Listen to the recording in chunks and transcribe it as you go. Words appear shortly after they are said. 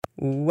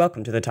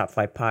Welcome to the Top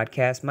Flight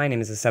Podcast. My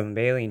name is Esteban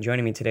Bailey, and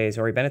joining me today is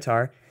Orri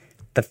Benatar.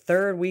 The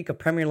third week of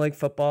Premier League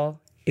football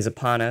is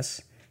upon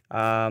us.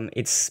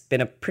 It's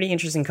been a pretty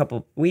interesting couple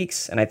of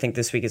weeks, and I think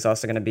this week is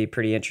also going to be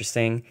pretty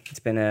interesting. It's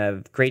been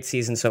a great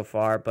season so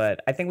far,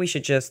 but I think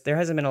there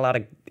hasn't been a lot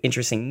of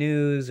interesting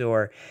news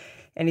or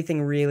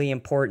anything really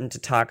important to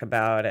talk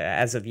about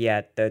as of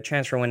yet. The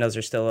transfer windows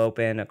are still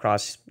open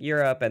across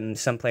Europe, and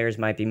some players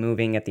might be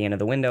moving at the end of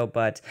the window,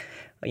 but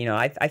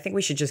I think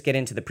we should just get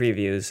into the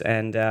previews,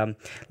 and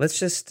let's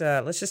just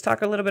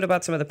talk a little bit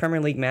about some of the Premier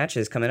League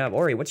matches coming up.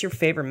 Orri, what's your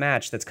favorite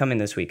match that's coming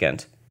this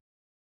weekend?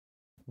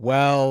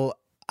 Well,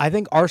 I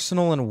think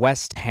Arsenal and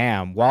West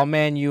Ham, while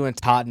Man U and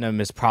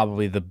Tottenham is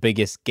probably the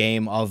biggest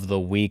game of the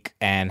week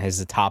and is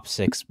a top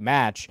six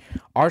match,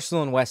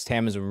 Arsenal and West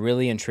Ham is a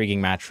really intriguing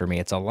match for me.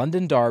 It's a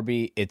London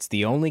derby. It's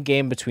the only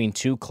game between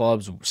two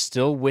clubs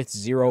still with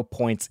 0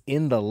 points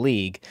in the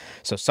league.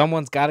 So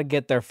someone's got to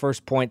get their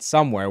first point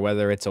somewhere,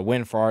 whether it's a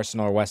win for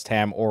Arsenal or West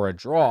Ham or a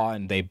draw,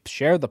 and they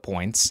share the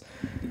points.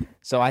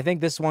 So I think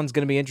this one's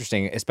going to be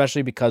interesting,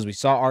 especially because we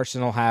saw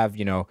Arsenal have,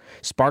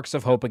 sparks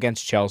of hope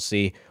against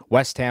Chelsea,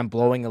 West Ham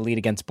blowing a lead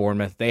against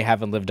Bournemouth. They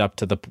haven't lived up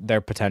to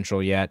their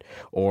potential yet,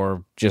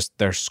 or just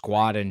their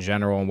squad in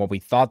general and what we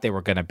thought they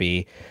were going to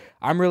be.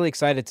 I'm really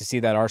excited to see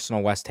that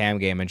Arsenal-West Ham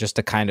game and just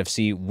to kind of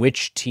see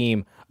which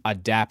team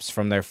adapts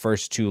from their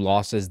first two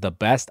losses the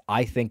best.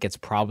 I think it's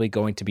probably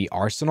going to be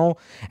Arsenal,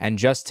 and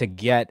just to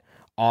get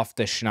off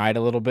the schneid a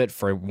little bit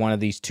for one of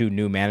these two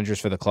new managers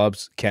for the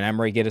clubs. Can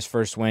Emery get his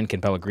first win?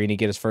 Can Pellegrini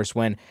get his first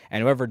win?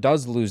 And whoever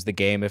does lose the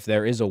game, if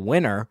there is a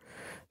winner,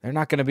 they're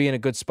not going to be in a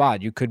good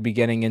spot. You could be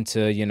getting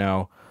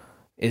into,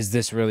 is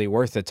this really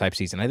worth it type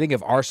season. I think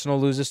if Arsenal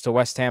loses to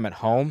West Ham at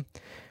home,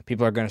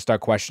 people are going to start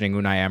questioning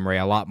Unai Emery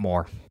a lot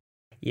more.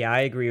 Yeah,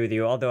 I agree with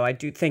you, although I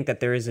do think that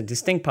there is a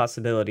distinct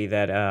possibility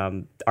that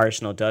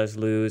Arsenal does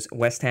lose.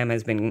 West Ham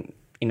has been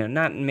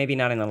not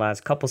in the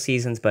last couple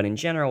seasons, but in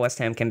general, West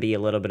Ham can be a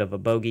little bit of a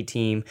bogey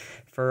team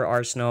for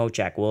Arsenal.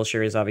 Jack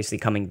Wilshere is obviously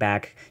coming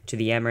back to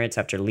the Emirates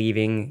after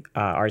leaving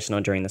Arsenal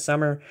during the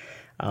summer.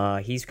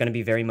 He's going to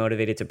be very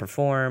motivated to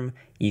perform.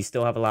 You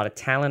still have a lot of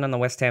talent on the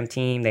West Ham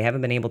team. They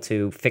haven't been able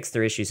to fix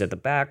their issues at the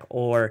back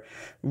or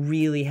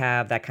really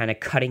have that kind of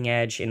cutting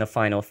edge in the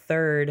final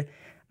third.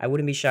 I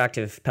wouldn't be shocked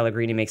if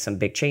Pellegrini makes some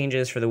big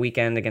changes for the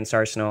weekend against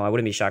Arsenal. I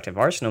wouldn't be shocked if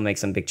Arsenal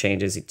makes some big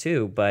changes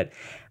too, but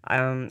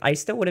I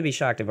still wouldn't be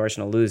shocked if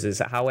Arsenal loses.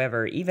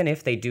 However, even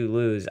if they do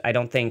lose, I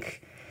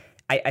think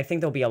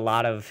there'll be a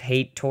lot of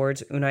hate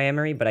towards Unai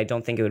Emery, but I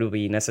don't think it would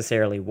be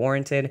necessarily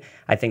warranted.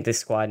 I think this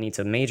squad needs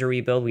a major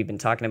rebuild. We've been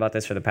talking about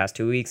this for the past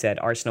 2 weeks,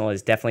 that Arsenal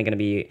is definitely going to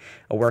be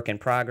a work in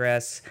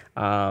progress.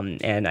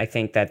 And I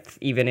think that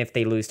even if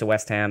they lose to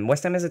West Ham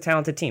is a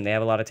talented team. They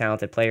have a lot of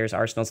talented players.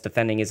 Arsenal's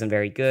defending isn't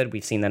very good.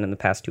 We've seen that in the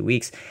past 2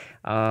 weeks.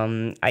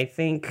 I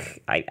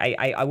think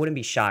I wouldn't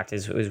be shocked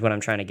is what I'm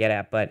trying to get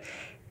at. But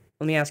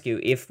let me ask you,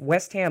 if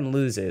West Ham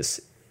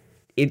loses,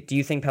 do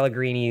you think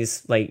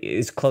Pellegrini's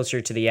is closer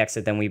to the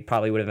exit than we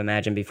probably would have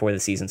imagined before the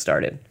season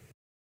started?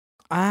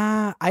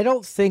 I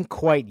don't think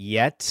quite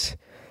yet,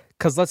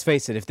 because let's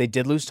face it, if they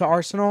did lose to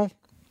Arsenal,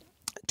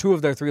 2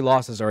 of their 3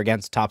 losses are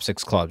against top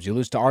 6 clubs. You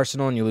lose to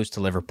Arsenal and you lose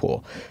to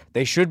Liverpool.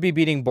 They should be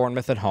beating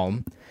Bournemouth at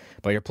home,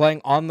 but you're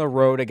playing on the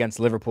road against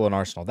Liverpool and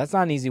Arsenal. That's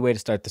not an easy way to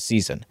start the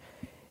season.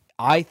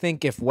 I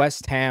think if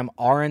West Ham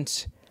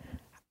aren't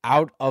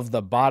out of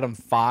the bottom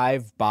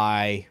 5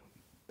 by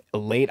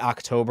late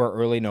October,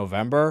 early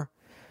November,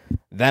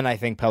 then I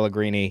think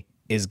Pellegrini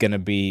is going to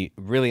be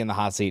really in the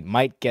hot seat,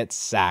 might get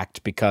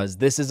sacked, because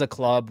this is a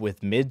club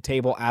with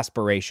mid-table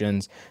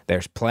aspirations.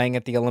 They're playing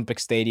at the Olympic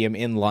Stadium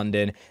in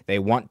London. They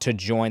want to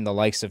join the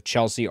likes of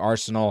Chelsea,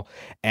 Arsenal,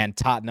 and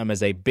Tottenham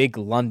as a big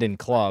London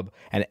club.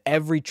 And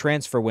every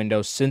transfer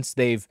window since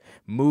they've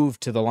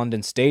moved to the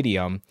London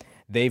Stadium,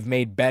 they've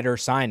made better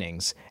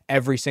signings.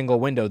 Every single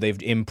window,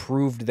 they've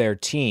improved their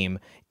team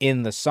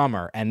in the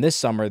summer. And this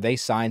summer, they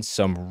signed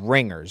some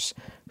ringers,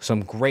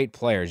 some great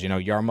players,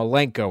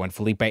 Yarmolenko and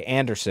Felipe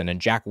Anderson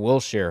and Jack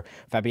Wilshere,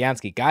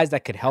 Fabianski, guys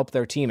that could help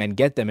their team and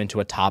get them into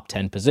a top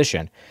 10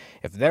 position.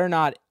 If they're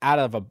not out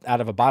of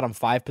a bottom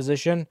 5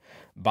 position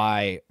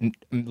by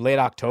late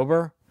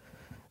October,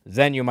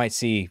 then you might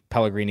see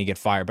Pellegrini get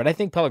fired. But I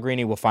think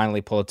Pellegrini will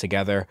finally pull it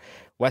together.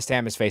 West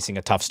Ham is facing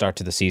a tough start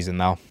to the season,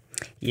 though.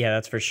 Yeah,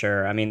 that's for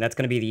sure. I mean, that's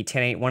going to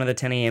be one of the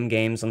 10 a.m.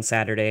 games on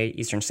Saturday,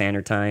 Eastern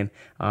Standard Time.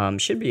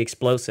 Should be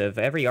explosive.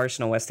 Every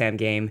Arsenal-West Ham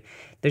game,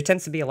 there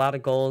tends to be a lot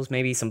of goals,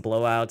 maybe some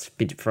blowouts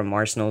from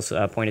Arsenal's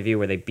point of view,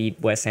 where they beat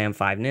West Ham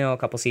 5-0 a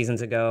couple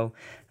seasons ago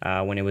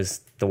when it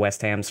was the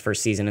West Ham's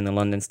first season in the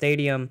London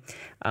Stadium.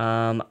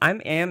 I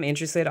am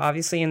interested,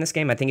 obviously, in this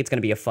game. I think it's going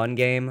to be a fun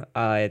game.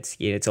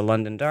 It's a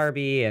London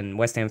derby, and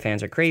West Ham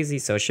fans are crazy,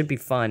 so it should be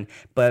fun.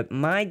 But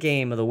my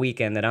game of the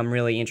weekend that I'm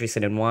really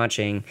interested in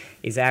watching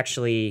is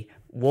actually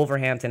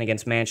Wolverhampton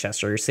against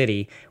Manchester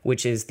City,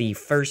 which is the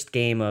first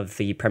game of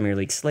the Premier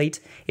League slate.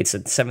 It's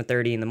at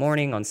 7:30 in the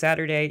morning on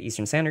Saturday,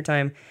 Eastern Standard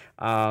Time.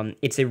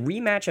 It's a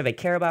rematch of a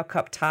Carabao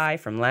Cup tie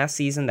from last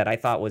season that I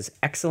thought was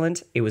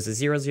excellent. It was a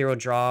 0-0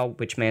 draw,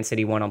 which Man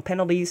City won on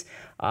penalties.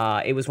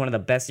 It was one of the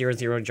best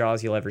 0-0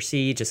 draws you'll ever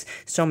see. Just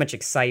so much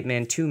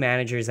excitement. Two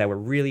managers that were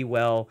really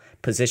well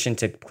positioned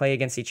to play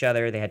against each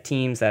other. They had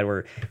teams that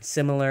were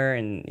similar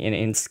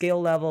in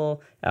skill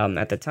level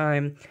at the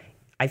time.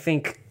 I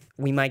think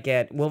we might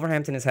get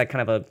Wolverhampton has had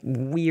kind of a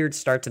weird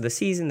start to the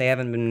season. They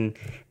haven't been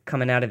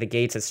coming out of the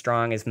gates as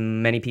strong as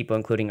many people,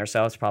 including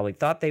ourselves, probably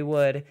thought they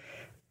would.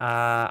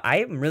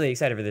 I am really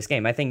excited for this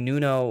game. I think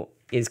Nuno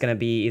is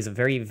a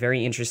very,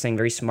 very interesting,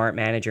 very smart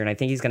manager, and I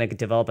think he's going to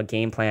develop a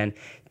game plan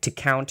to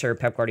counter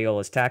Pep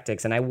Guardiola's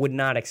tactics. And I would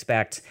not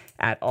expect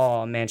at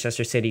all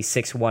Manchester City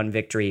 6-1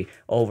 victory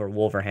over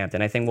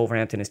Wolverhampton. I think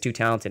Wolverhampton is too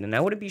talented, and I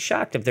wouldn't be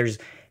shocked if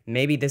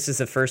maybe this is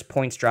the first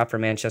points drop for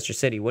Manchester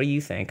City. What do you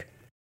think?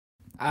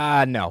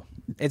 No,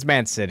 it's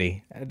Man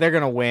City. They're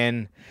going to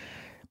win.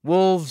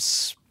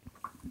 Wolves,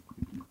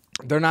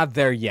 they're not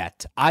there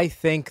yet. I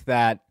think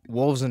that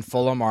Wolves and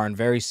Fulham are on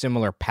very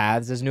similar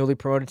paths as newly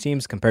promoted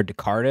teams compared to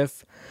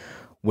Cardiff.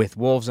 With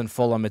Wolves and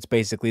Fulham, it's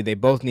basically they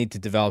both need to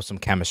develop some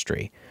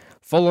chemistry.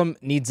 Fulham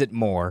needs it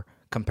more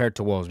compared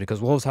to Wolves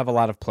because Wolves have a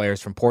lot of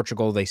players from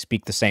Portugal. They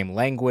speak the same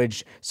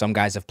language. Some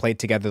guys have played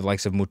together, the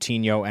likes of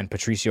Moutinho and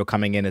Patricio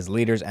coming in as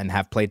leaders and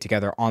have played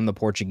together on the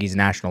Portuguese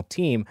national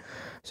team.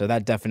 So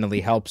that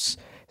definitely helps.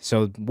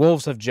 So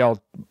Wolves have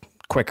gelled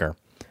quicker,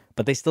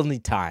 but they still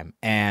need time.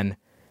 And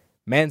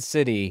Man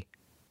City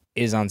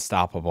is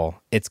unstoppable.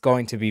 It's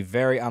going to be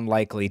very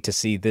unlikely to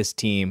see this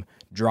team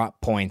drop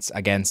points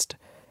against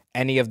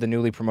any of the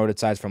newly promoted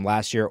sides from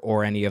last year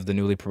or any of the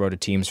newly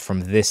promoted teams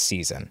from this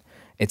season.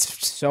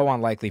 It's so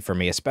unlikely for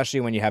me, especially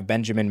when you have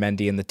Benjamin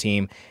Mendy in the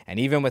team. And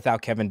even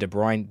without Kevin De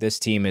Bruyne, this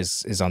team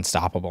is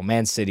unstoppable.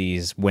 Man City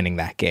is winning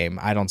that game.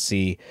 I don't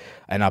see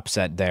an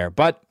upset there.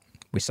 But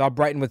we saw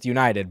Brighton with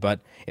United.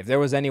 But if there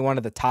was any one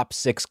of the top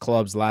 6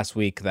 clubs last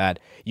week that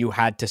you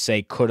had to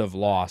say could have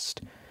lost,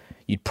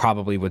 you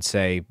probably would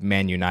say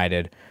Man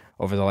United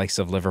over the likes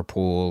of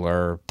Liverpool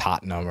or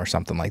Tottenham or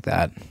something like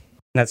that.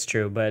 That's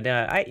true, but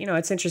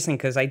it's interesting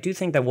because I do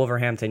think that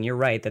Wolverhampton, you're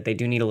right, that they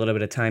do need a little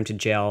bit of time to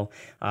gel.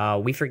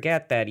 We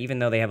forget that even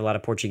though they have a lot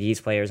of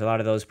Portuguese players, a lot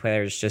of those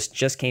players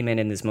just came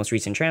in this most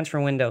recent transfer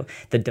window.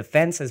 The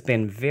defense has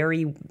been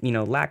very,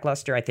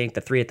 lackluster. I think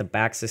the 3 at the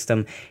back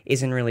system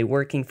isn't really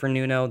working for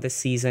Nuno this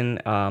season.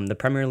 The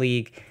Premier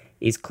League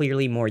is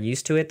clearly more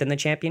used to it than the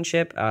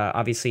Championship.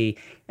 Obviously,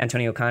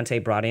 Antonio Conte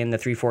brought in the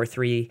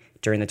 3-4-3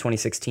 during the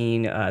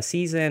 2016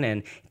 season,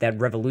 and that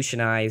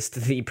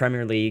revolutionized the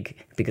Premier League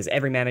because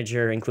every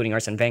manager, including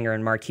Arsene Wenger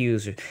and Mark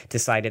Hughes,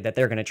 decided that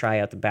they're going to try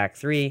out the back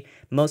 3.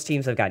 Most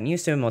teams have gotten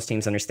used to it. Most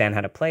teams understand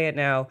how to play it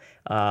now.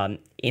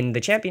 In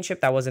the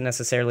Championship, that wasn't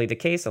necessarily the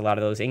case. A lot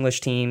of those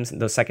English teams,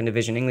 those second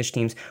division English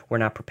teams, were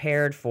not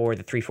prepared for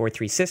the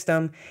 3-4-3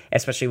 system,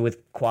 especially with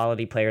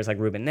quality players like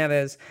Ruben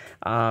Neves.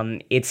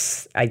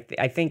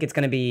 I think it's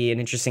going to be an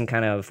interesting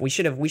kind of. We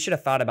should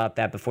have thought about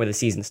that before the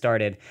season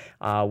started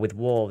with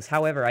Wolves.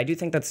 However, I do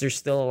think that there's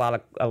still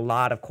a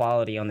lot of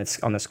quality on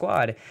the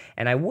squad,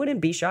 and I wouldn't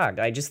be shocked.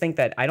 I just think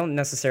that I don't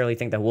necessarily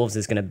think that Wolves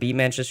is going to beat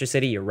Manchester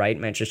City. You're right,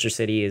 Manchester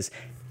City is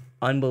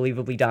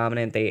unbelievably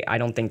dominant. I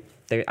don't think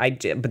they're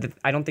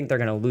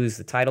going to lose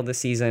the title this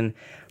season,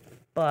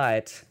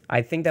 but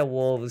I think that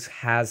Wolves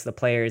has the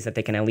players that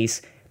they can at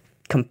least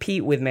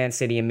compete with Man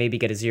City and maybe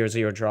get a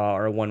 0-0 draw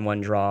or a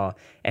 1-1 draw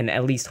and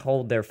at least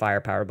hold their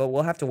firepower. But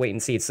we'll have to wait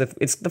and see.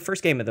 It's the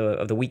first game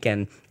of the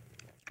weekend,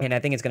 and I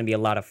think it's going to be a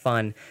lot of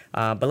fun.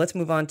 But let's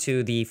move on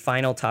to the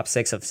final top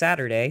 6 of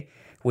Saturday,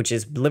 which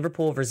is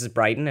Liverpool versus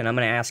Brighton. And I'm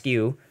going to ask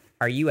you,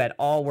 are you at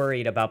all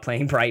worried about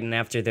playing Brighton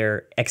after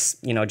their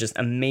just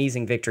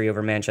amazing victory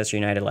over Manchester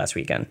United last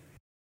weekend?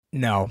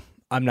 No,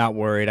 I'm not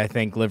worried. I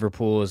think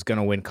Liverpool is going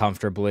to win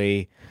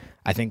comfortably.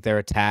 I think their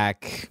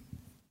attack,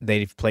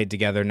 they've played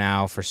together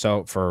now for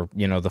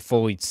the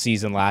full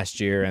season last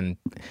year, and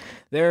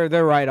they're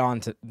right on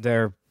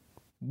to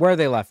where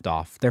they left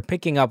off. They're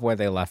picking up where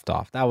they left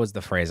off. That was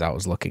the phrase I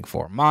was looking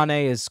for.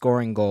 Mane is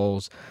scoring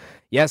goals.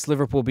 Yes,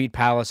 Liverpool beat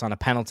Palace on a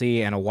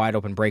penalty and a wide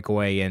open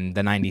breakaway in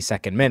the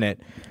 92nd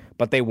minute,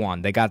 but they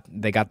won. They got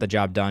the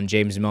job done.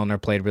 James Milner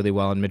played really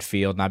well in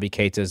midfield. Naby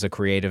Keita is a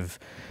creative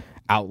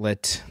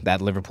outlet that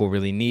Liverpool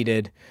really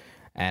needed,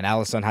 and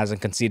Alisson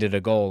hasn't conceded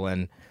a goal.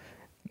 And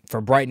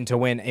for Brighton to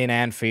win in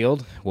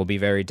Anfield will be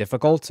very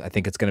difficult. I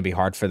think it's going to be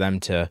hard for them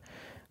to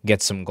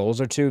get some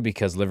goals or two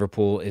because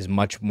Liverpool is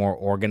much more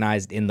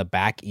organized in the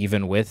back,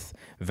 even with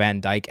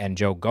Van Dijk and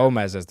Joe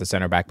Gomez as the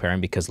center back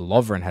pairing, because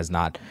Lovren has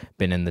not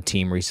been in the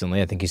team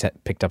recently. I think he's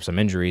picked up some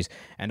injuries.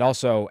 And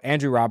also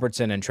Andrew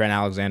Robertson and Trent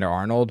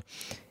Alexander-Arnold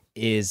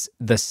is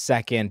the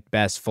second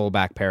best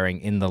fullback pairing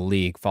in the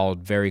league,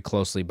 followed very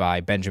closely by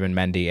Benjamin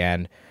Mendy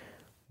and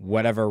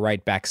whatever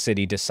right back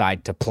City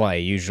decide to play,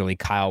 usually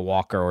Kyle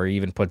Walker or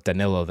even put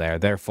Danilo there.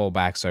 Their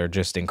fullbacks are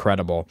just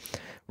incredible.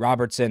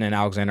 Robertson and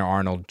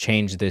Alexander-Arnold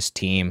changed this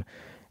team,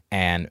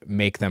 and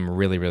make them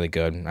really, really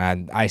good.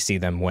 And I see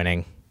them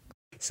winning.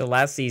 So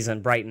last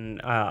season, Brighton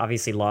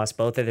obviously lost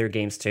both of their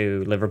games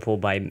to Liverpool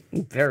by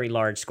very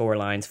large score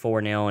lines,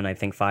 4-0 and I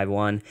think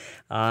 5-1.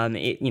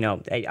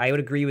 I would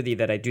agree with you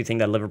that I do think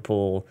that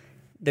Liverpool,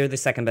 they're the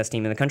second best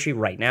team in the country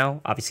right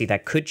now. Obviously,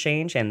 that could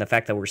change, and the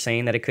fact that we're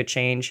saying that it could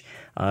change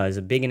is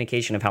a big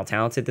indication of how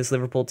talented this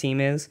Liverpool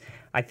team is.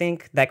 I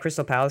think that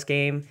Crystal Palace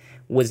game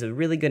was a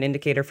really good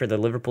indicator for the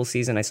Liverpool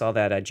season. I saw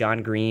that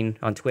John Green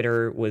on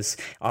Twitter was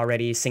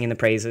already singing the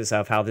praises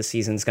of how this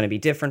season is going to be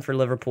different for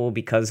Liverpool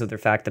because of the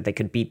fact that they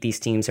could beat these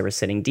teams that were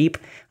sitting deep.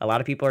 A lot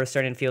of people are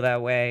starting to feel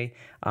that way.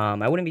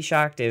 I wouldn't be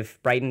shocked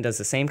if Brighton does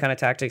the same kind of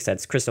tactics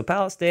that Crystal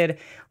Palace did.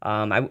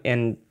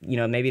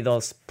 Maybe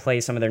they'll play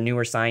some of their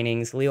newer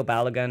signings. Leo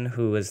Balogun,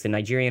 who was the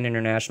Nigerian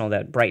international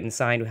that Brighton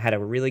signed, had a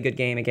really good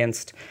game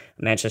against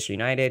Manchester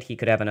United. He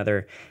could have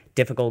another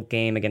difficult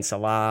game against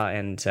Salah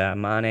and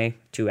Mane,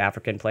 two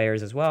African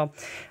players as well.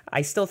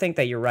 I still think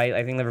that you're right.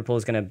 I think Liverpool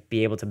is going to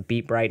be able to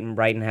beat Brighton.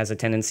 Brighton has a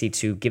tendency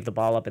to give the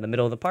ball up in the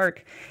middle of the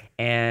park,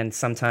 and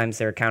sometimes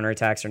their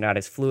counterattacks are not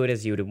as fluid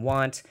as you would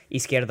want.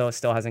 Izquierdo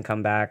still hasn't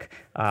come back.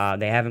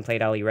 They haven't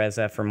played Ali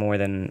Reza for more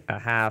than a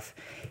half.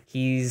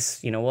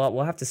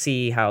 We'll have to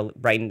see how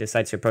Brighton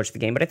decides to approach the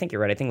game, but I think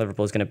you're right. I think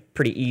Liverpool is going to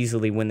pretty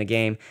easily win the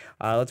game.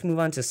 Let's move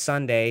on to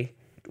Sunday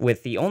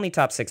with the only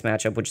top six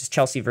matchup, which is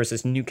Chelsea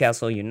versus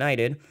Newcastle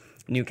United.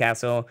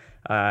 Newcastle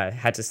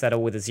had to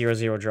settle with a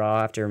 0-0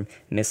 draw after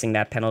missing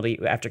that penalty.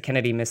 After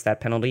Kennedy missed that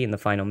penalty in the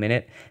final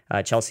minute,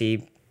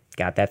 Chelsea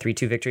got that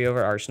 3-2 victory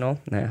over Arsenal.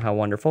 How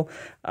wonderful.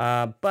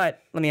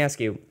 But let me ask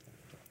you,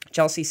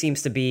 Chelsea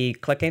seems to be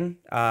clicking.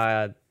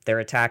 Their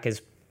attack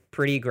is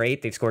pretty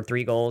great. They've scored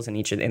 3 goals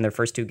in their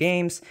first 2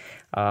 games.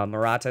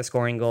 Morata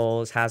scoring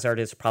goals. Hazard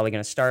is probably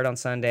going to start on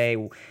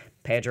Sunday.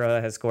 Pedro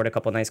has scored a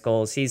couple nice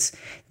goals. This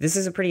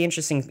is a pretty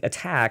interesting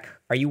attack.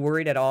 Are you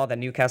worried at all that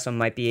Newcastle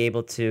might be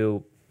able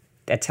to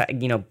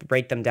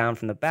break them down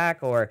from the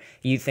back, or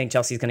you think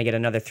Chelsea's going to get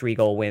another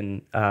 3-goal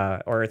win,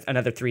 or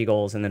another 3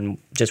 goals and then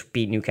just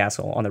beat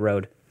Newcastle on the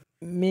road?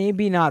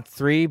 Maybe not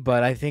 3,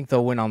 but I think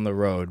they'll win on the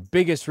road.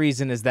 Biggest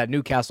reason is that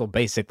Newcastle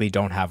basically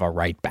don't have a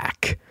right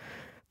back.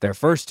 Their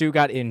first 2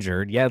 got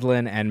injured,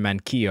 Yedlin and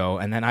Manquillo,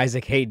 and then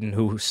Isaac Hayden,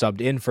 who subbed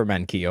in for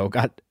Manquillo,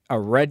 got a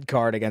red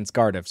card against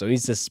Cardiff, so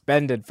he's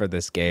suspended for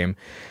this game.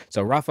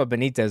 So Rafa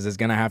Benitez is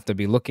going to have to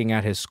be looking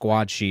at his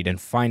squad sheet and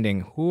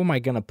finding, who am I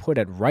going to put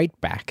at right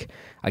back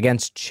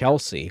against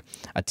Chelsea,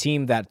 a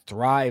team that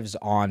thrives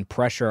on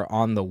pressure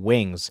on the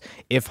wings.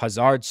 If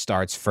Hazard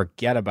starts,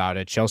 forget about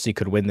it. Chelsea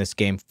could win this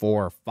game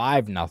 4 or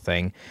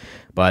 5-0,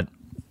 but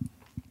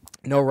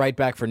no right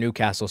back for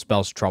Newcastle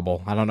spells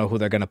trouble. I don't know who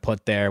they're going to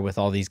put there with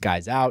all these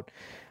guys out.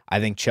 I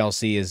think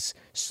Chelsea is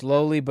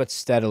slowly but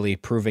steadily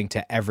proving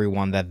to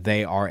everyone that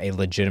they are a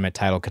legitimate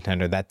title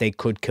contender, that they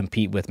could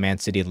compete with Man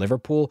City and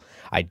Liverpool.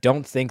 I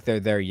don't think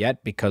they're there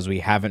yet because they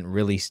haven't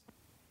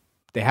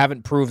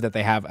proved that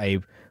they have a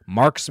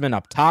marksman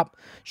up top.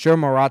 Sure,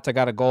 Morata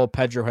got a goal,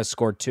 Pedro has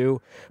scored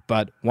 2,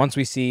 but once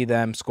we see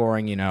them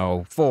scoring,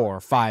 4 or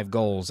 5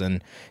 goals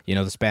in,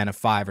 the span of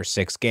 5 or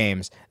 6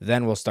 games,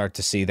 then we'll start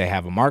to see they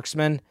have a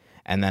marksman,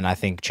 and then I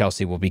think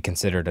Chelsea will be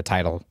considered a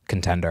title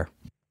contender.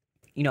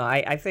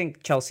 I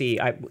think Chelsea,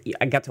 I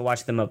got to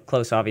watch them up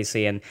close,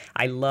 obviously, and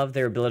I love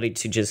their ability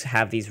to just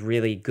have these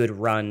really good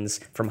runs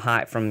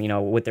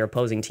with their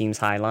opposing team's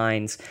high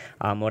lines.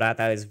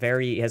 Morata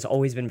has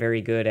always been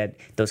very good at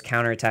those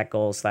counterattack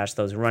goals /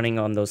 those running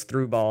on those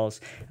through balls.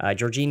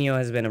 Jorginho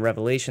has been a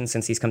revelation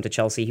since he's come to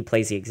Chelsea. He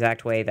plays the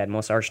exact way that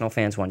most Arsenal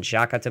fans want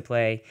Xhaka to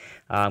play.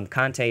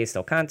 Kante is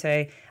still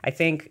Kante. I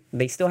think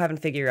they still haven't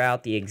figured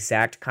out the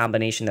exact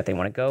combination that they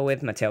want to go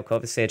with. Mateo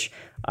Kovacic,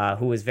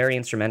 who was very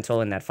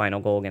instrumental in that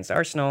final goal against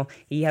Arsenal,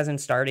 he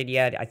hasn't started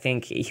yet. I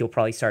think he'll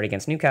probably start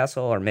against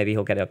Newcastle, or maybe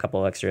he'll get a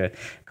couple extra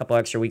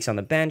weeks on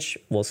the bench.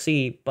 We'll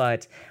see.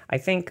 But I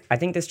think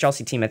this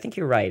Chelsea team, I think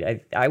you're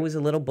right. I was a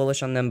little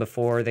bullish on them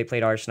before they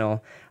played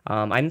Arsenal.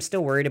 I'm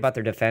still worried about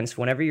their defense.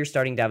 Whenever you're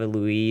starting David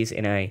Luiz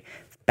in a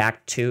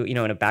back 2, in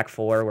a back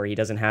 4 where he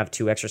doesn't have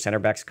 2 extra center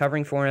backs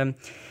covering for him,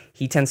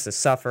 he tends to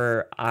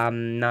suffer.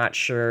 I'm not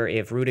sure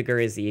if Rudiger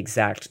is the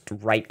exact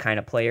right kind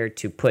of player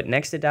to put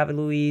next to David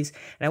Luiz,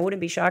 and I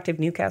wouldn't be shocked if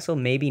Newcastle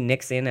maybe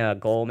nicks in a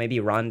goal, maybe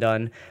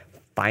Rondon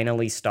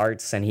finally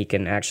starts and he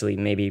can actually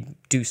maybe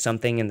do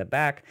something in the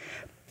back.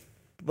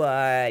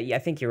 But yeah, I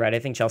think you're right. I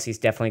think Chelsea's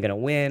definitely going to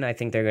win. I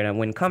think they're going to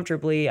win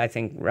comfortably. I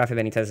think Rafa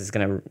Benitez is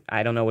going to,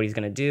 I don't know what he's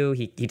going to do.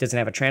 He doesn't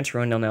have a transfer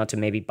window now to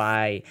maybe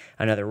buy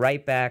another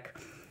right back.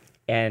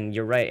 And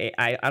you're right.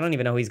 I don't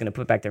even know who he's going to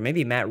put back there.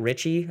 Maybe Matt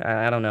Ritchie.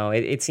 I don't know.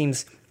 It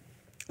seems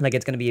like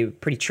it's going to be a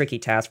pretty tricky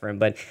task for him.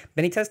 But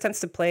Benitez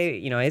tends to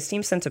play, his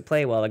teams tend to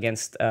play well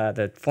against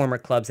the former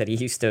clubs that he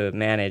used to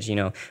manage.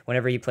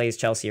 Whenever he plays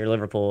Chelsea or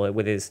Liverpool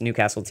with his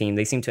Newcastle team,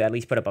 they seem to at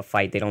least put up a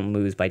fight. They don't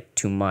lose by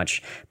too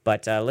much.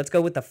 But let's go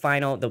with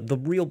the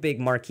real big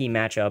marquee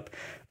matchup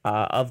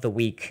of the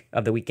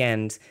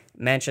weekend.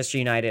 Manchester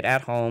United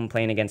at home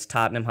playing against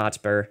Tottenham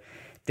Hotspur.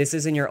 this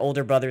isn't your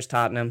older brother's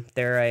Tottenham.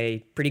 They're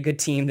a pretty good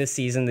team this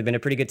season. They've been a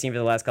pretty good team for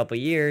the last couple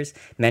of years.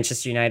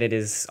 Manchester United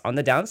is on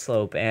the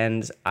downslope,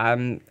 and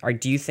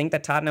do you think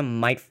that Tottenham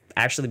might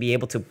actually be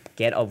able to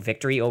get a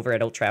victory over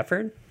at Old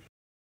Trafford?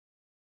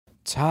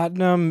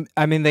 Tottenham,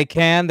 I mean, they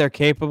can. They're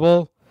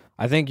capable.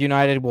 I think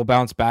United will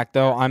bounce back,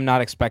 though. I'm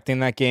not expecting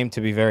that game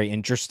to be very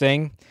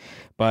interesting.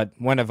 But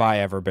when have I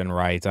ever been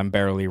right? I'm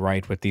barely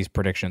right with these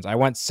predictions. I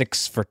went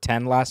 6 for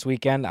 10 last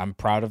weekend. I'm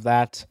proud of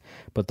that.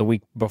 But the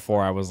week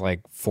before, I was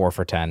like 4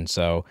 for 10.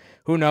 So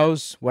who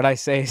knows? What I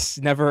say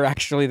is never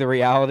actually the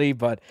reality.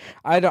 But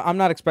I'm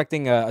not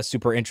expecting a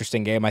super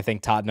interesting game. I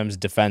think Tottenham's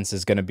defense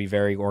is going to be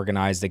very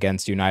organized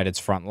against United's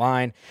front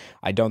line.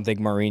 I don't think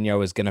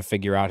Mourinho is going to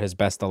figure out his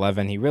best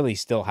 11. He really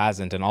still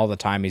hasn't. And all the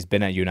time he's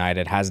been at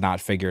United has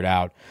not figured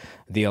out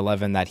the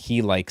 11 that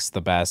he likes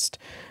the best.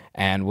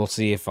 And we'll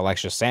see if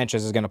Alexis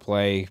Sanchez is going to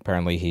play.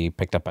 Apparently, he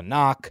picked up a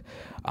knock.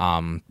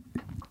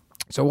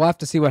 So we'll have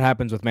to see what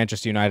happens with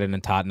Manchester United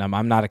and Tottenham.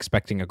 I'm not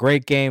expecting a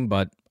great game,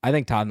 but I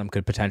think Tottenham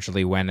could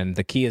potentially win. And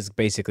the key is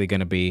basically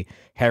going to be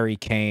Harry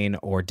Kane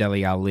or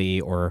Dele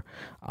Alli or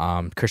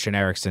Christian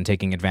Eriksen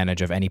taking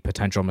advantage of any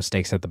potential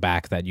mistakes at the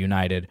back that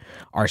United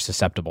are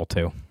susceptible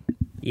to.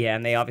 Yeah,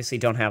 and they obviously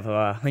don't have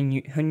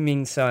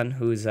Heung-min Son,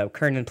 who's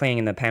currently playing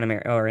in the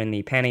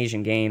Pan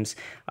Asian Games.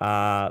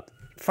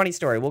 Funny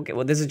story.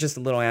 This is just a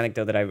little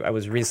anecdote that I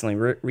was recently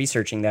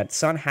researching, that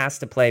Son has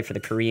to play for the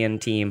Korean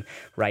team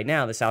right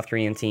now, the South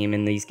Korean team,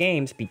 in these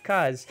games,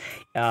 because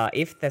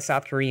if the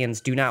South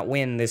Koreans do not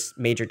win this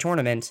major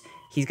tournament,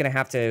 he's going to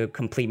have to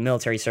complete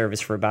military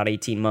service for about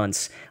 18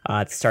 months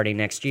starting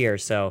next year.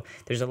 So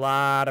there's a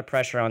lot of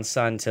pressure on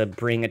Son to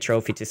bring a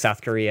trophy to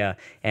South Korea,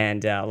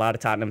 and a lot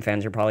of Tottenham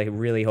fans are probably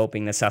really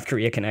hoping that South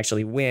Korea can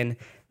actually win.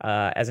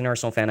 As an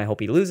Arsenal fan, I hope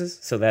he loses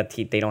so that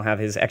they don't have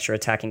his extra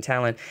attacking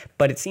talent.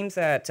 But it seems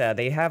that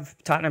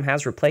Tottenham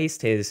has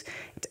replaced his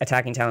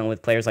attacking talent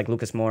with players like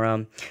Lucas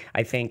Moura.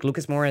 I think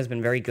Lucas Moura has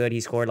been very good.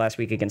 He scored last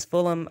week against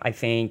Fulham. I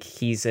think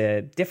he's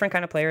a different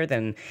kind of player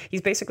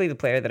he's basically the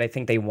player that I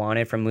think they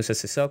wanted from Musa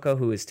Sissoko,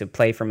 who is to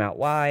play from out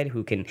wide,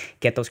 who can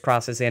get those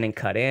crosses in and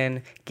cut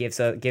in, give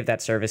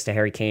that service to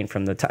Harry Kane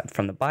from the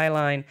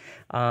byline.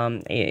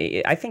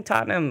 I think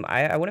Tottenham,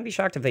 I wouldn't be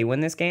shocked if they win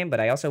this game, but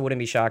I also wouldn't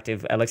be shocked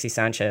if Alexis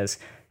Sanchez,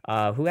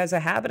 who has a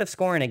habit of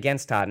scoring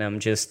against Tottenham,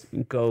 just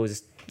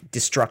goes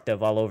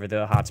destructive all over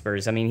the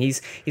Hotspurs. I mean,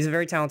 he's a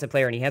very talented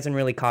player, and he hasn't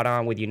really caught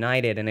on with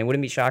United, and it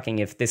wouldn't be shocking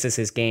if this is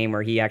his game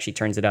where he actually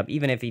turns it up,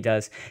 even if he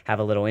does have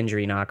a little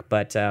injury knock.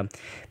 But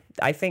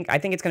I think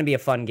it's going to be a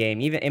fun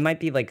game. Even it might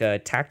be like a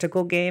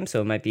tactical game,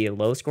 so it might be a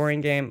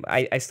low-scoring game.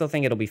 I still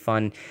think it'll be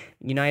fun.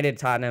 United,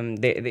 Tottenham,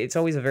 it's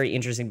always a very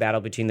interesting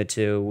battle between the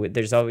two.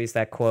 There's always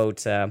that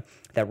quote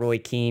that Roy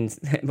Keane,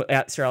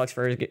 Sir Alex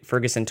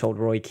Ferguson told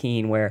Roy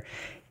Keane, where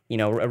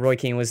Roy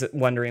Keane was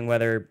wondering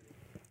whether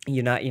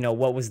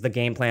what was the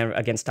game plan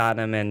against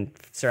Tottenham, and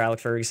Sir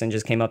Alex Ferguson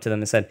just came up to them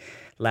and said,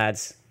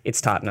 "Lads, it's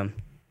Tottenham."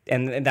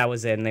 And that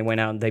was it. And they went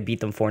out and they beat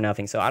them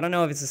 4-0. So I don't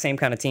know if it's the same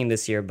kind of team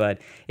this year, but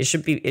it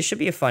should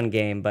be a fun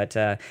game. But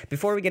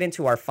before we get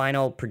into our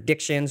final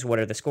predictions, what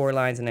are the score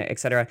lines and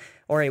etc.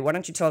 Ori, why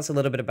don't you tell us a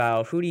little bit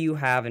about who do you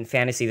have in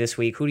fantasy this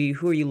week? Who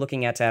are you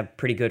looking at to have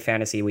pretty good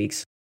fantasy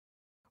weeks?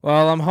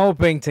 Well, I'm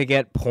hoping to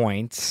get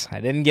points.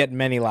 I didn't get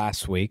many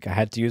last week. I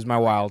had to use my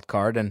wild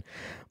card, and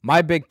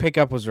my big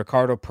pickup was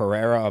Ricardo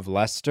Pereira of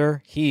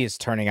Leicester. He is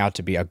turning out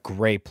to be a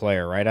great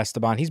player, right,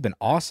 Esteban? He's been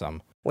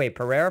awesome. Wait,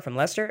 Pereira from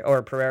Leicester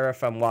or Pereira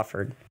from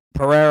Watford?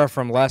 Pereira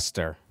from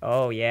Leicester.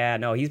 Oh yeah,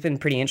 no, he's been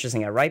pretty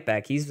interesting at right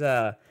back.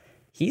 I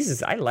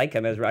like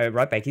him as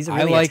right back. He's a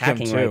really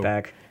attacking right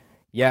back.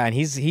 Yeah, and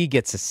he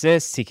gets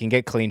assists. He can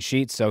get clean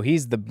sheets, so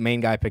he's the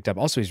main guy picked up.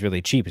 Also, he's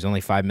really cheap. He's only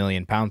 £5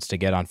 million to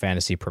get on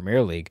Fantasy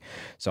Premier League,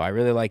 so I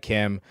really like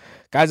him.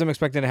 Guys, I'm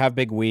expecting to have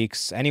big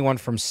weeks. Anyone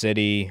from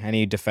City,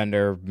 any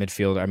defender,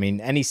 midfielder, I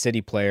mean, any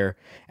City player,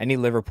 any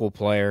Liverpool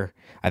player,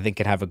 I think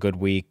could have a good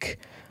week.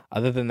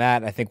 Other than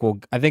that, I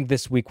think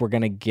this week we're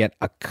gonna get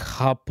a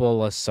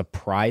couple of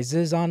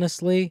surprises,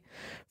 honestly,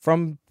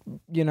 from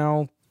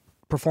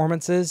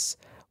performances.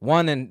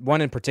 One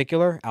in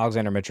particular,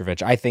 Alexander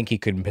Mitrovic. I think he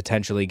could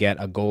potentially get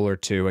a goal or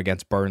two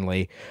against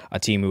Burnley, a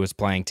team who was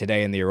playing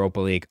today in the Europa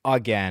League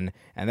again,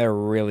 and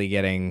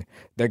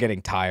they're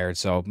getting tired.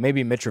 So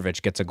maybe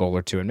Mitrovic gets a goal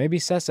or two, and maybe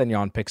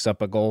Sessegnon picks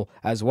up a goal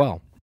as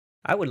well.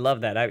 I would love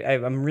that.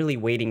 I'm really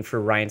waiting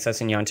for Ryan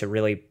Sessegnon to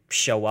really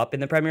show up in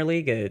the Premier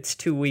League. It's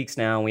 2 weeks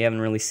now, and we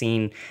haven't really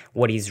seen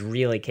what he's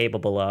really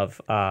capable of.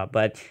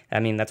 But,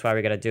 I mean, that's why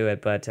we got to do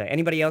it. But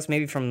anybody else,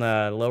 maybe from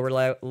the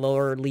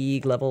lower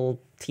league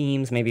level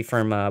teams, maybe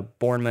from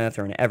Bournemouth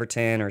or an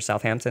Everton or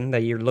Southampton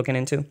that you're looking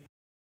into?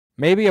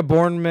 Maybe a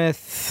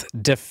Bournemouth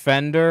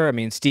defender. I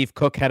mean, Steve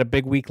Cook had a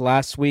big week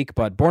last week,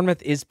 but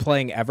Bournemouth is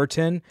playing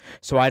Everton,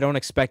 so I don't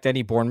expect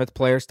any Bournemouth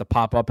players to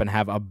pop up and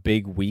have a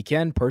big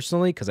weekend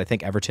personally, because I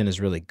think Everton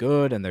is really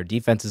good and their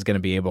defense is going to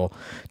be able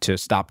to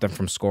stop them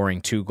from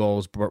scoring 2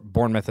 goals.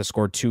 Bournemouth has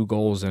scored 2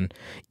 goals in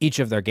each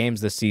of their games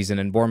this season,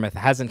 and Bournemouth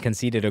hasn't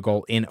conceded a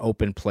goal in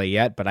open play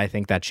yet, but I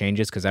think that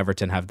changes because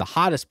Everton have the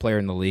hottest player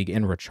in the league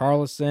in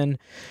Richarlison.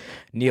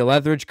 Neil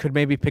Etheridge could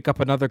maybe pick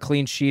up another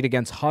clean sheet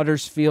against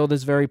Huddersfield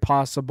is very possible.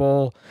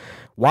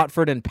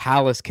 Watford and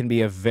Palace can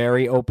be a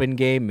very open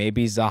game.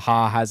 Maybe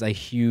Zaha has a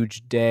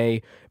huge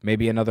day.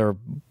 Maybe another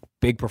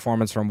big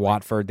performance from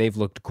Watford. They've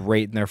looked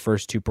great in their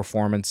first 2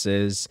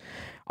 performances.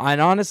 And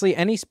honestly,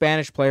 any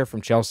Spanish player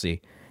from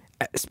Chelsea.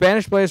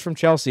 Spanish players from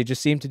Chelsea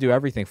just seem to do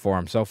everything for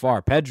him so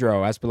far.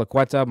 Pedro,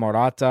 Azpilicueta,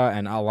 Morata,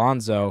 and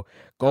Alonso.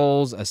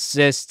 Goals,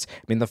 assists.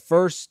 I mean, the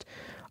first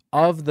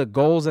of the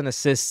goals and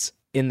assists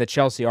in the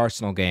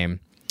Chelsea-Arsenal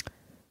game,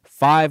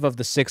 5 of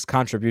the 6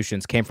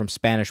 contributions came from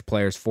Spanish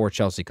players for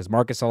Chelsea because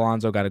Marcus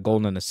Alonso got a goal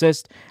and an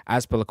assist,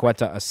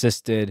 Azpilicueta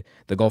assisted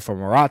the goal for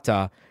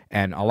Morata,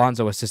 and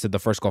Alonso assisted the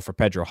first goal for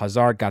Pedro.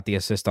 Hazard got the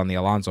assist on the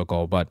Alonso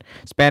goal, but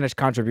Spanish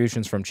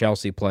contributions from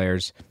Chelsea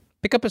players.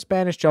 Pick up a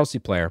Spanish Chelsea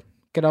player.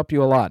 Could help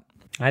you a lot.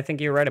 I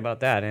think you're right about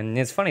that, and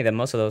it's funny that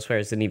most of those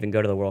players didn't even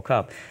go to the World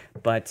Cup.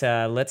 But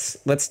let's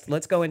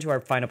go into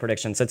our final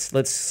predictions.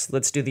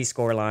 Let's do these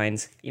score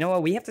lines. You know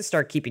what? We have to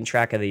start keeping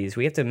track of these.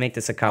 We have to make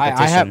this a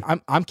competition.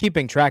 I'm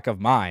keeping track of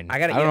mine. I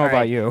don't know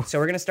about you. So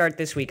we're gonna start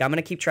this week. I'm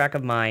gonna keep track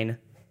of mine.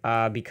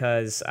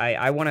 Because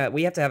I want to.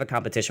 We have to have a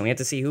competition. We have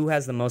to see who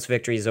has the most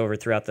victories over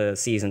throughout the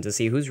season to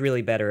see who's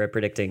really better at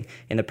predicting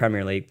in the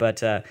Premier League.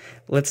 But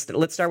let's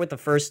start with the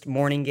first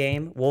morning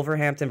game: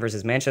 Wolverhampton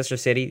versus Manchester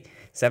City,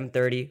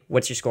 7:30.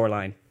 What's your score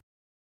line?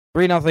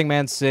 3-0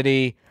 Man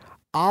City.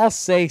 I'll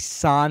say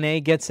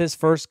Sane gets his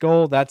first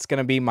goal. That's going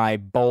to be my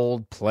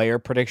bold player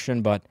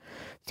prediction. But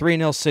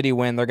 3-0 City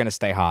win. They're going to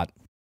stay hot.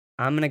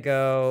 I'm going to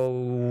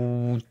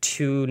go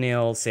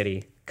 2-0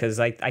 City. Because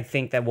I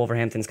think that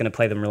Wolverhampton's going to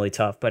play them really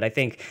tough. But I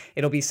think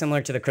it'll be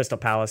similar to the Crystal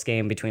Palace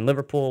game between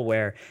Liverpool,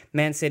 where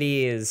Man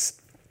City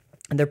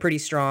they're pretty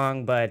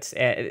strong, but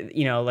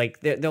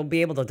they'll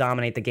be able to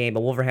dominate the game.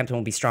 But Wolverhampton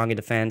will be strong in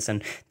defense,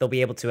 and they'll be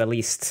able to at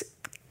least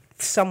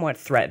somewhat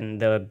threaten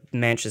the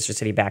Manchester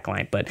City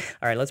backline. But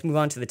all right, let's move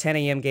on to the 10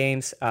 a.m.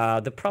 games.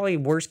 The probably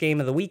worst game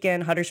of the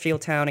weekend: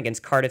 Huddersfield Town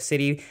against Cardiff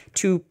City.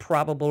 2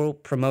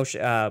 probable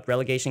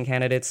relegation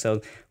candidates.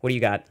 So what do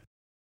you got?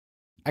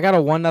 I got a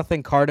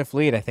 1-0 Cardiff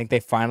lead. I think they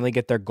finally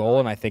get their goal,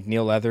 and I think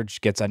Neil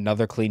Etheridge gets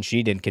another clean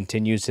sheet and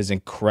continues his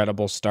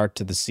incredible start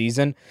to the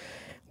season.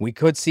 We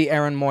could see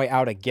Aaron Moy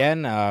out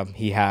again.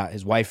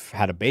 His wife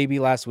had a baby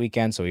last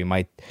weekend, so he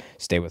might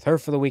stay with her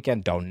for the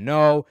weekend. Don't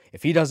know.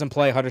 If he doesn't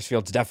play,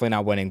 Huddersfield's definitely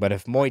not winning. But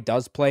if Moy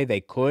does play,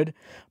 they could.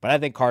 But I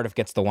think Cardiff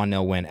gets the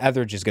 1-0 win.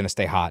 Etheridge is going to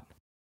stay hot.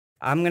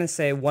 I'm going to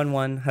say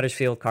 1-1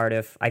 Huddersfield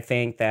Cardiff. I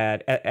think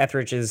that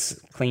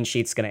Etheridge's clean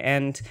sheet's going to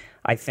end.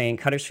 I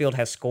think Huddersfield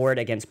has scored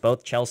against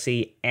both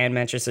Chelsea and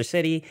Manchester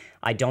City.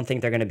 I don't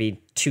think they're going to be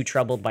too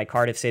troubled by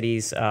Cardiff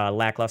City's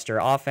lackluster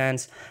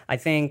offense. I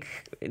think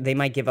they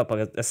might give up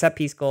a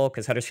set-piece goal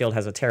because Huddersfield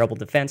has a terrible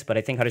defense, but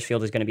I think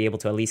Huddersfield is going to be able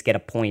to at least get a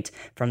point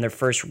from their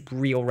first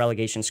real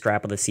relegation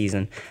scrap of the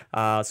season.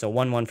 So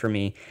 1-1 for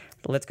me.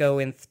 Let's go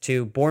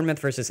into Bournemouth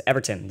versus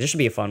Everton. This should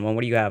be a fun one.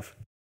 What do you have?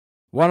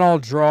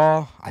 1-1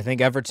 draw. I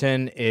think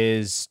Everton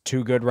is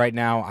too good right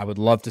now. I would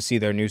love to see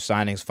their new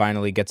signings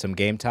finally get some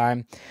game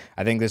time.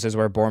 I think this is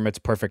where Bournemouth's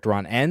perfect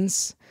run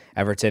ends.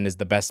 Everton is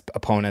the best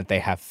opponent they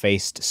have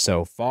faced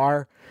so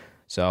far.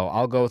 So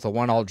I'll go with a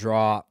 1-1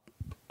 draw.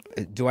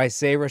 Do I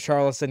say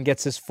Richarlison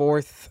gets his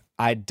 4th?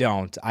 I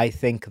don't. I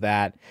think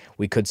that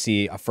we could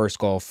see a first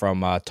goal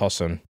from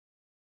Tosun.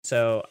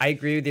 So I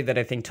agree with you that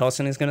I think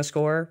Tosun is going to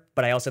score,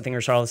 but I also think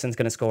Richarlison's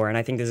going to score, and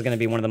I think this is going to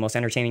be one of the most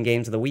entertaining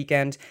games of the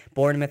weekend.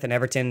 Bournemouth and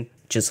Everton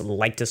just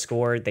like to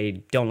score.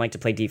 They don't like to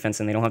play defense,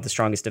 and they don't have the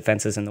strongest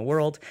defenses in the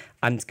world.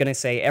 I'm going to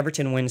say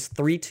Everton wins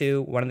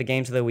 3-2, one of the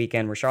games of the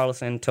weekend.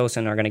 Richarlison,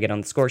 Tosun are going to get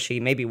on the score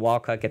sheet. Maybe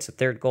Walcott gets a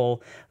 3rd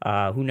goal.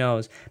 Who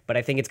knows? But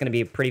I think it's going to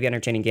be a pretty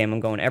entertaining game. I'm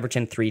going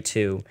Everton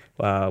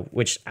 3-2,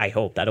 which I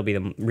hope that'll be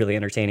really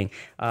entertaining.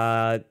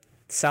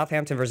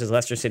 Southampton versus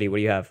Leicester City. What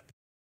do you have?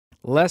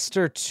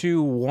 Leicester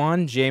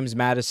 2-1. James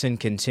Maddison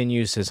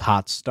continues his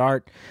hot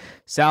start.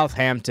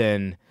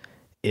 Southampton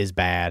is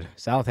bad.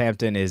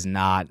 Southampton is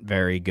not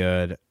very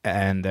good,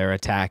 and their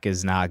attack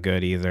is not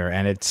good either.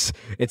 And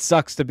it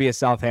sucks to be a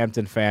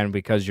Southampton fan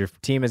because your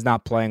team is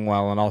not playing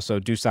well, and also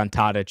Dusan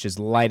Tadic is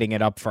lighting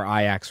it up for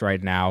Ajax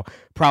right now.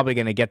 Probably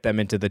going to get them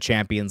into the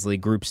Champions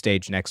League group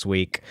stage next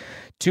week.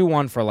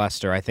 2-1 for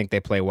Leicester. I think they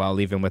play well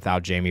even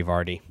without Jamie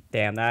Vardy.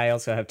 Damn, I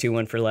also have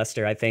 2-1 for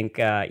Leicester. I think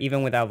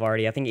even without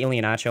Vardy, I think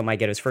Iheanacho might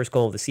get his first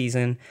goal of the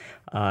season.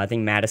 I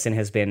think Maddison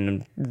has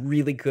been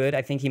really good.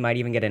 I think he might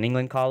even get an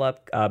England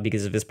call-up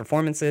because of his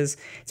performances.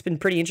 It's been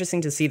pretty interesting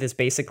to see this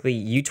basically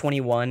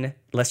U21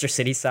 Leicester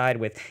City side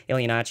with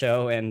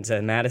Iheanacho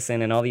and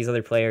Madison and all these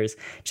other players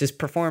just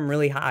perform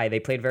really high. They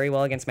played very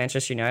well against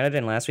Manchester United,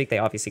 and last week they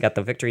obviously got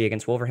the victory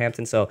against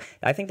Wolverhampton. So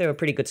I think they're a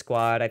pretty good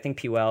squad. I think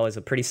Puel is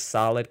a pretty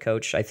solid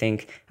coach. I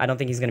don't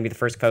think he's going to be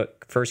the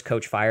first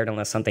coach fired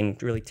unless something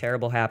really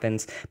terrible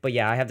happens. But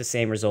yeah, I have the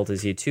same result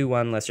as you: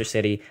 2-1 Leicester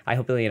City. I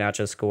hope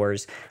Iheanacho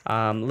scores.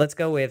 Let's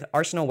go with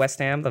Arsenal West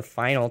Ham, the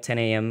final 10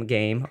 a.m.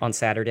 game on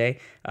Saturday.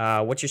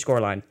 What's your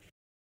scoreline?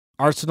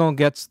 Arsenal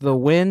gets the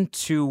win,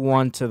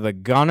 2-1 to the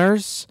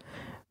Gunners.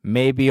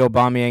 Maybe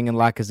Aubameyang and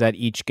Lacazette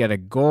each get a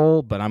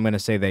goal, but I'm going to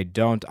say they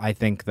don't. I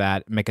think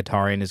that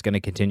Mkhitaryan is going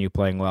to continue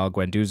playing well.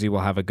 Guendouzi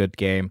will have a good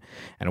game,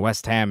 and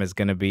West Ham is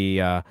going to be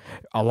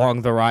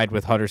along the ride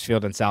with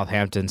Huddersfield and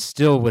Southampton,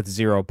 still with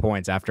 0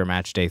 points after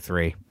match day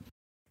 3.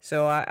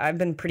 So I've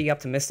been pretty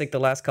optimistic the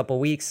last couple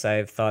of weeks.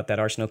 I've thought that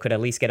Arsenal could at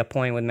least get a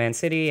point with Man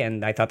City,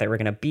 and I thought they were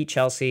going to beat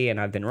Chelsea,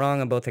 and I've been wrong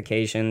on both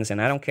occasions,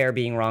 and I don't care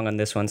being wrong on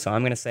this one, so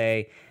I'm going to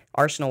say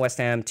Arsenal West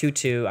Ham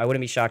 2-2. I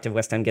wouldn't be shocked if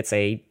West Ham gets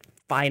a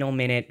final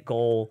minute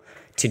goal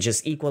to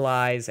just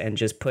equalize and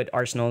just put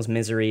Arsenal's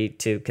misery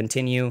to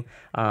continue.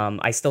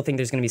 I still think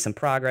there's going to be some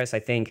progress.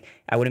 I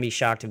wouldn't be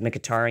shocked if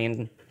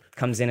Mkhitaryan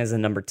comes in as a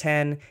number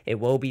 10,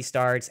 Iwobi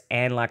starts,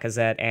 and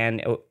Lacazette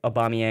and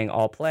Aubameyang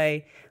all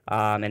play,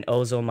 and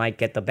Ozil might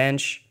get the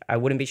bench. I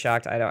wouldn't be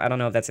shocked. I don't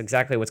know if that's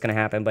exactly what's going to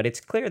happen, but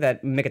it's clear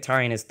that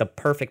Mkhitaryan is the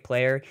perfect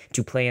player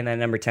to play in that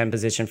number 10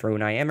 position for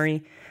Unai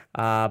Emery.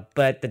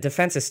 But the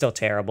defense is still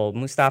terrible.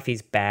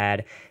 Mustafi's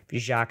bad.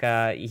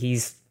 Xhaka,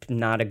 he's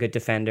not a good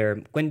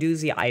defender.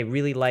 Guendouzi, I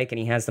really like, and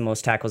he has the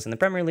most tackles in the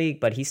Premier League,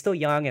 but he's still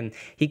young, and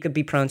he could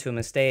be prone to a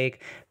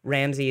mistake.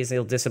 Ramsey is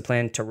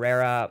ill-disciplined.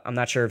 Torreira, I'm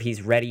not sure if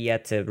he's ready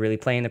yet to really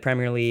play in the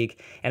Premier League.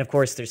 And, of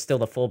course, there's still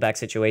the fullback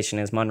situation,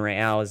 as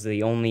Monreal is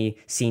the only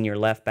senior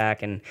left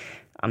back, and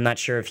I'm not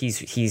sure if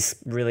he's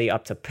really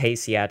up to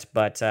pace yet,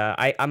 but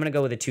I'm going to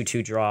go with a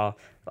 2-2 draw.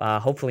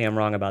 Hopefully I'm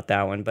wrong about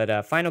that one.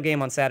 But final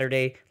game on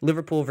Saturday,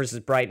 Liverpool versus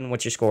Brighton.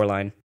 What's your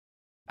scoreline?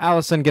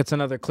 Alisson gets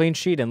another clean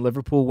sheet, and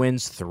Liverpool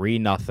wins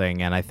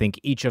 3-0. And I think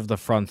each of the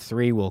front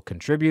three will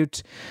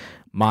contribute.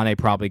 Mane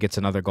probably gets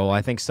another goal.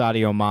 I think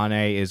Sadio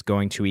Mane is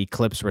going to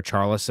eclipse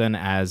Richarlison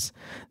as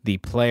the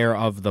player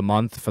of the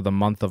month for the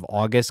month of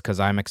August, because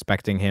I'm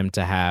expecting him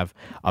to have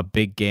a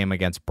big game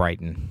against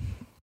Brighton.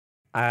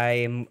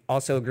 I'm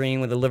also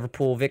agreeing with the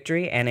Liverpool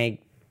victory, and a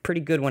pretty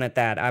good one at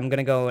that. I'm going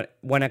to go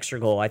one extra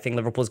goal. I think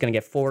Liverpool's going to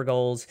get 4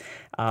 goals.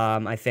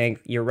 I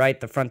think you're right,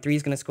 the front three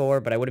is going to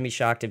score, but I wouldn't be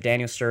shocked if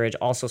Daniel Sturridge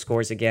also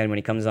scores again when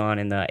he comes on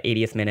in the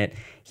 80th minute.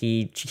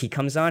 He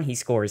comes on, he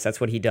scores.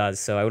 That's what he does.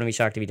 So I wouldn't be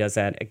shocked if he does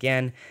that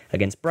again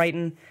against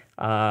Brighton.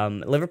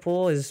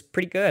 Liverpool is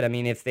pretty good. I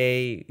mean, if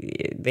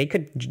they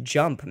could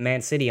jump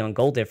Man City on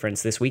goal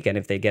difference this weekend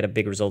if they get a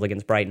big result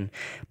against Brighton.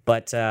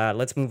 But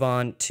let's move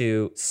on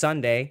to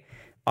Sunday,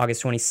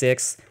 August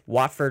 26th,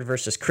 Watford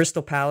versus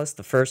Crystal Palace,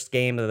 the first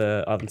game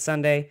of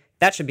Sunday.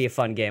 That should be a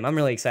fun game. I'm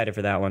really excited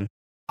for that one.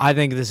 I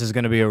think this is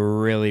going to be a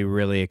really,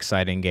 really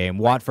exciting game.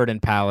 Watford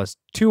and Palace,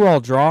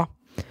 2-2 draw.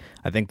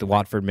 I think the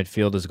Watford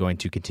midfield is going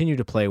to continue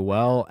to play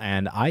well,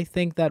 and I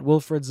think that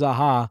Wilfried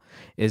Zaha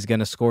is going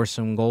to score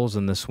some goals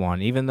in this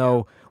one. Even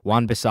though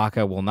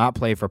Wan-Bissaka will not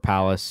play for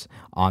Palace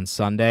on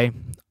Sunday,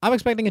 I'm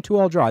expecting a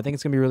 2-2 draw. I think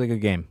it's going to be a really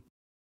good game.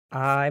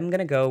 I'm going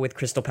to go with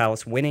Crystal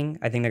Palace winning.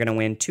 I think they're going to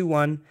win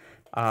 2-1.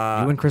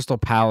 You and Crystal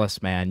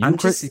Palace, man.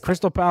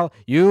 Crystal Palace.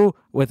 You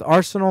with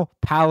Arsenal,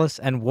 Palace,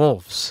 and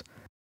Wolves.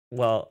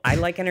 Well, I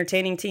like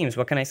entertaining teams.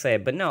 What can I say?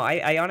 But no,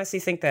 I honestly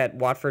think that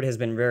Watford has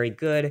been very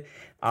good.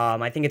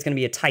 I think it's going to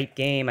be a tight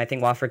game. I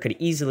think Watford could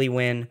easily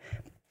win.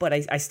 But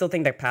I still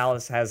think that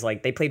Palace has,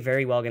 they played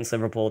very well against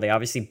Liverpool. They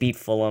obviously beat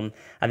Fulham.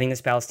 I think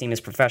this Palace team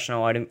is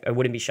professional. I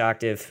wouldn't be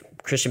shocked if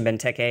Christian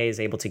Benteke is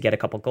able to get a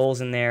couple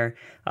goals in there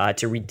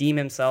to redeem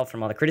himself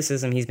from all the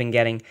criticism he's been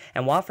getting.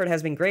 And Watford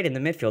has been great in the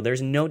midfield.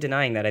 There's no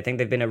denying that. I think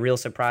they've been a real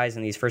surprise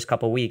in these first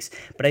couple weeks.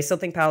 But I still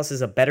think Palace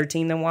is a better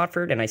team than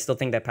Watford, and I still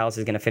think that Palace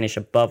is going to finish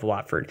above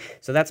Watford.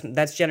 So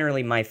that's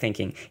generally my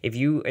thinking.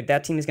 If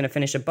that team is going to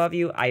finish above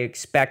you, I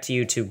expect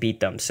you to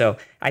beat them. So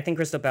I think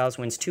Crystal Palace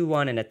wins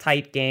 2-1 in a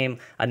tight game,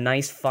 a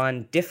nice,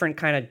 fun, different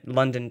kind of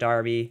London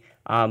derby.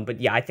 But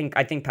yeah, I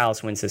think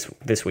Palace wins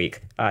this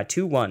week.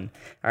 2-1.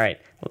 All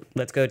right,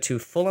 let's go to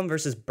Fulham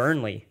versus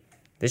Burnley.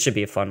 This should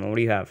be a fun one. What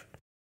do you have?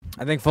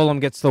 I think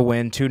Fulham gets the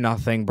win,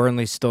 2-0.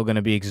 Burnley's still going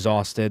to be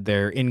exhausted.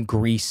 They're in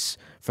Greece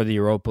for the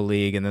Europa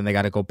League, and then they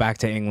got to go back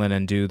to England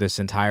and do this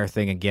entire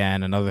thing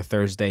again. Another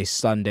Thursday,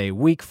 Sunday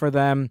week for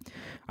them.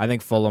 I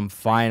think Fulham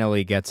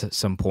finally gets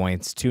some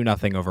points,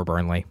 2-0 over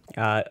Burnley.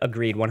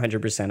 Agreed,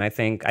 100%. I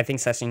think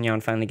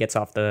Sessegnon finally gets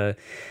off the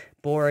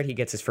board. He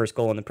gets his first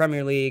goal in the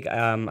Premier League.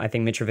 I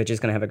think Mitrovic is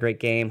going to have a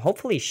great game.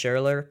 Hopefully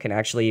Schürrle can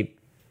actually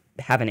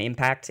have an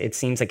impact. It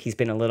seems like he's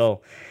been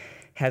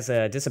has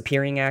a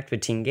disappearing act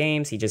between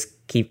games. He just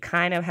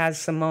kind of has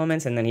some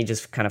moments, and then he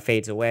just kind of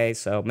fades away.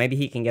 So maybe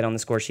he can get on the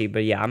score sheet.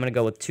 But yeah, I'm going to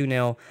go with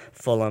 2-0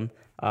 Fulham.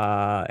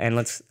 All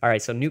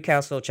right, so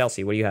Newcastle,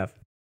 Chelsea, what do you have?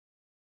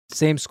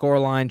 Same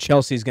scoreline.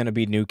 Chelsea's going to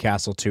beat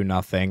Newcastle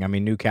 2-0. I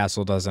mean,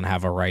 Newcastle doesn't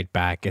have a right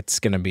back. It's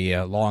going to be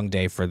a long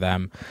day for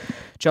them.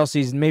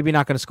 Chelsea's maybe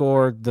not going to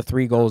score the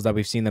 3 goals that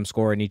we've seen them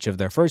score in each of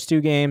their first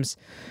 2 games.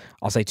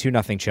 I'll say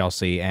 2-0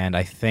 Chelsea, and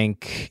I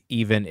think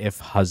even if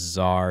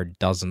Hazard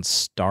doesn't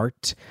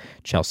start,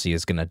 Chelsea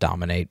is going to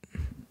dominate.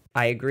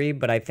 I agree,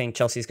 but I think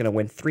Chelsea's going to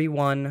win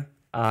 3-1.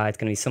 It's going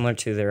to be similar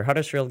to their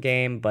Huddersfield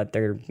game, but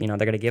they're going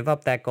to give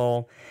up that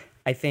goal.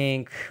 I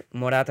think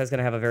Morata is going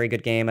to have a very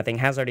good game. I think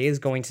Hazard is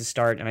going to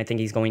start, and I think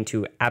he's going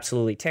to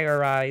absolutely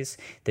terrorize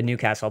the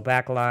Newcastle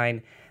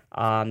backline.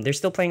 They're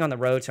still playing on the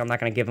road, so I'm not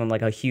going to give them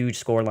like a huge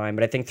score line,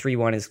 but I think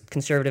 3-1 is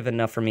conservative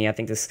enough for me. I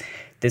think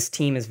this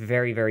team is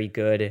very, very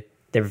good.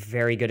 They're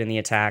very good in the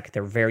attack.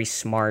 They're very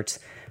smart.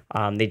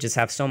 They just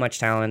have so much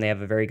talent. They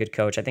have a very good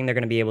coach. I think they're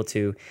going to be able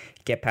to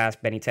get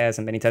past Benitez,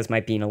 and Benitez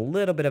might be in a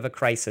little bit of a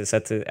crisis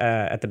at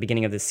the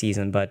beginning of the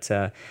season, but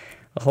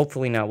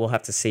hopefully not. We'll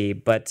have to see.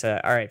 But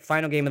all right,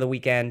 final game of the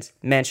weekend: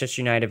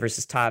 Manchester United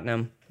versus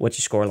Tottenham. What's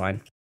your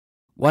scoreline?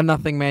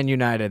 1-0 Man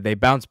United. They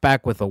bounce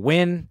back with a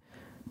win.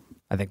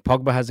 I think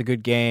Pogba has a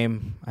good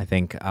game. I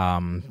think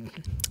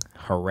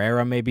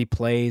Herrera maybe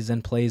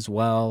plays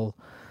well.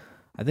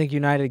 I think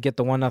United get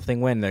the 1-0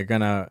 win. They're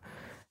going to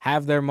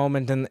have their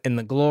moment in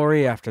the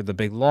glory after the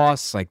big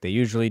loss like they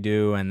usually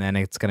do, and then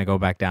it's going to go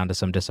back down to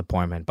some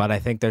disappointment. But I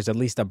think there's at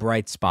least a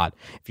bright spot.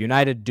 If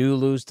United do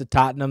lose to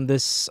Tottenham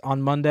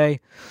on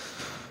Monday,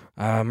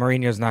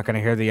 Mourinho's not going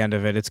to hear the end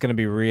of it. It's going to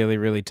be really,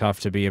 really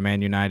tough to be a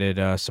Man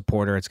United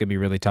supporter. It's going to be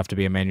really tough to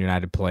be a Man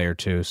United player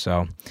too.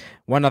 So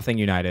 1-0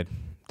 United.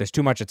 There's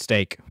too much at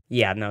stake.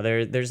 Yeah, no,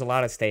 there's a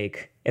lot at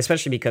stake,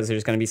 especially because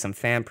there's going to be some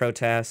fan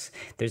protests.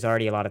 There's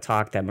already a lot of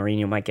talk that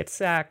Mourinho might get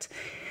sacked.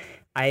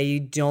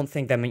 I don't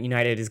think that Man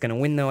United is going to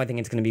win, though. I think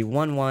it's going to be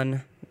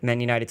 1-1. Man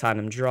United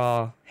Tottenham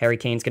draw. Harry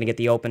Kane's going to get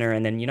the opener,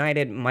 and then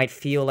United might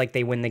feel like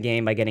they win the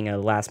game by getting a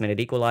last-minute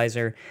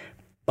equalizer.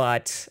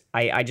 But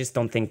I just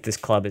don't think this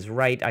club is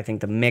right. I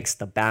think the mix,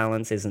 the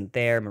balance isn't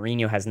there.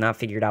 Mourinho has not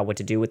figured out what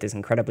to do with this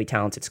incredibly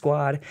talented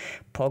squad.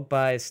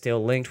 Pogba is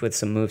still linked with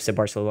some moves to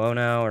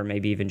Barcelona or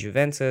maybe even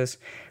Juventus.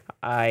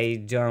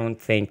 I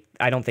don't think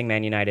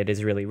Man United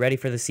is really ready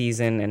for the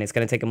season, and it's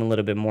going to take them a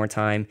little bit more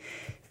time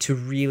to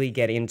really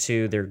get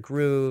into their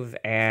groove,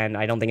 and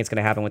I don't think it's going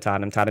to happen with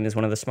Tottenham. Tottenham is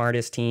one of the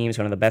smartest teams,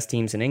 one of the best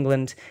teams in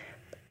England.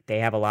 They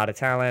have a lot of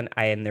talent,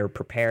 and they're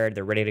prepared.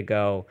 They're ready to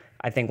go.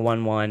 I think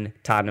 1-1,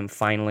 Tottenham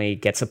finally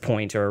gets a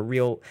point, or a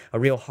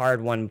real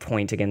hard-won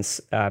point against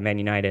Man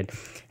United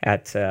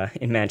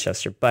in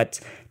Manchester. But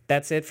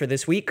that's it for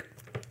this week.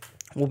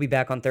 We'll be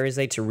back on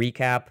Thursday to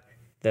recap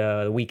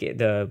the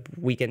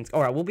weekend.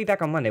 Or we'll be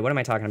back on Monday. What am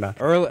I talking about?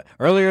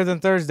 Earlier than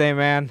Thursday,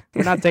 man.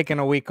 We're not taking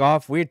a week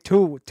off. We're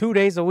two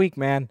days a week,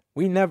 man.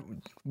 We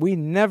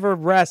never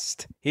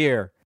rest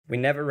here. We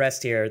never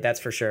rest here,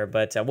 that's for sure.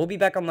 But we'll be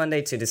back on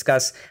Monday to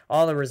discuss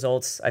all the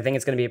results. I think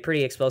it's going to be a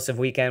pretty explosive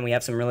weekend. We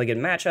have some really good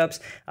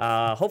matchups.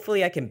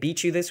 Hopefully I can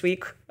beat you this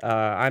week.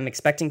 I'm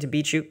expecting to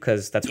beat you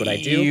because that's what I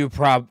do. You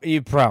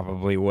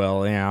probably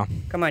will, yeah.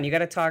 Come on, you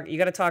gotta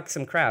talk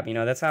some crap. You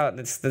know, that's how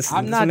this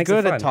I'm not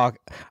good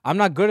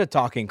at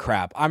talking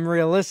crap. I'm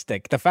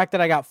realistic. The fact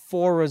that I got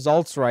 4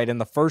 results right in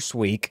the first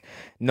week,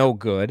 no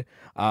good.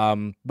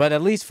 But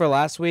at least for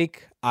last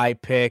week, I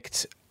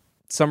picked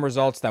some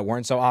results that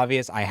weren't so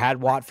obvious. I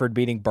had Watford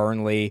beating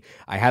Burnley.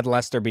 I had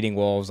Leicester beating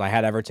Wolves. I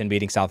had Everton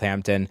beating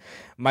Southampton.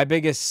 My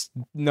biggest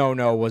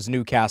no-no was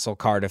Newcastle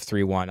Cardiff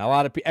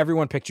 3-1.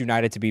 Everyone picked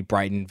United to beat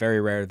Brighton.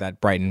 Very rare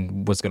that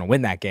Brighton was going to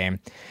win that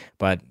game.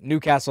 But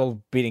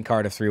Newcastle beating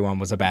Cardiff 3-1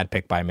 was a bad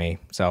pick by me.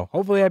 So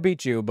hopefully I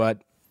beat you,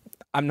 but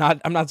I'm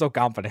not so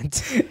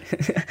confident.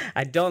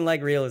 I don't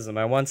like realism.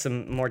 I want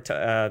some more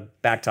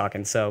back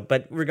talking.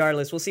 But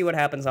regardless, we'll see what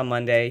happens on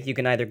Monday. You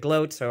can either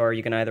gloat or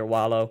you can either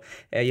wallow.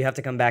 You have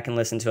to come back and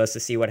listen to us to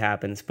see what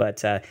happens. But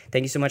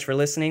thank you so much for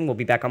listening. We'll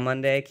be back on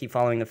Monday. Keep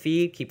following the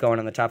feed. Keep going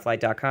on the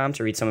topflight.com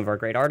to read some of our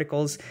great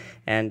articles.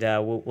 And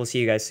we'll see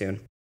you guys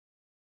soon.